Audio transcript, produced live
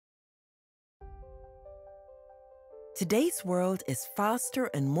Today's world is faster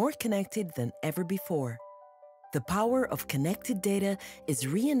and more connected than ever before. The power of connected data is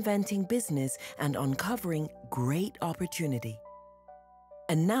reinventing business and uncovering great opportunity.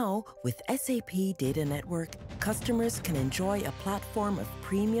 And now, with SAP Data Network, customers can enjoy a platform of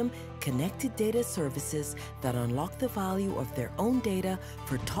premium, connected data services that unlock the value of their own data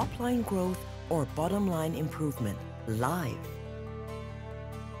for top-line growth or bottom-line improvement, live.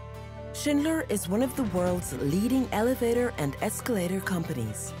 Schindler is one of the world's leading elevator and escalator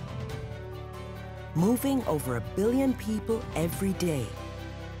companies, moving over 1 billion people every day.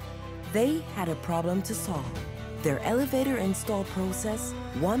 They had a problem to solve. Their elevator install process,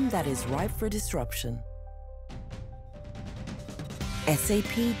 one that is ripe for disruption.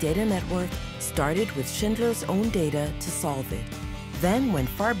 SAP Data Network started with Schindler's own data to solve it, then went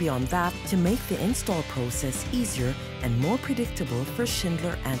far beyond that to make the install process easier and more predictable for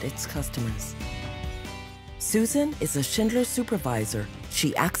Schindler and its customers. Susan is a Schindler supervisor.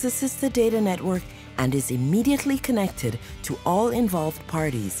 She accesses the data network and is immediately connected to all involved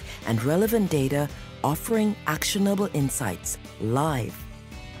parties and relevant data, offering actionable insights live.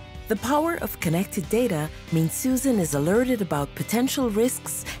 The power of connected data means Susan is alerted about potential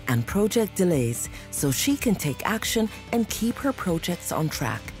risks and project delays, so she can take action and keep her projects on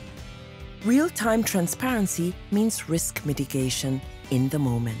track. Real-time transparency means risk mitigation in the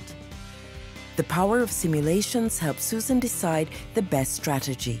moment. The power of simulations helps Susan decide the best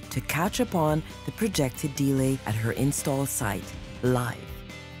strategy to catch up on the projected delay at her install site, live.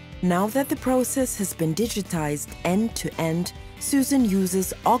 Now that the process has been digitized end-to-end, Susan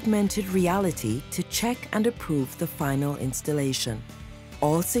uses augmented reality to check and approve the final installation.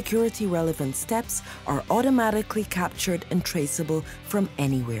 All security-relevant steps are automatically captured and traceable from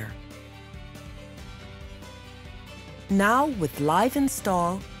anywhere. Now, with Live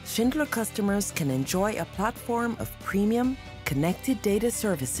Install, Schindler customers can enjoy a platform of premium, connected data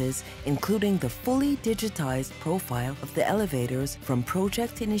services, including the fully digitized profile of the elevators from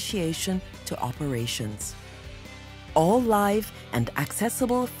project initiation to operations. All live and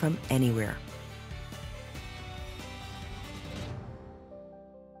accessible from anywhere.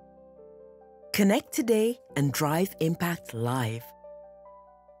 Connect today and drive impact live.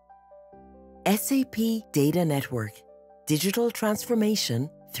 SAP Data Network. Digital transformation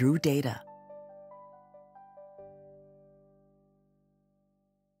through data.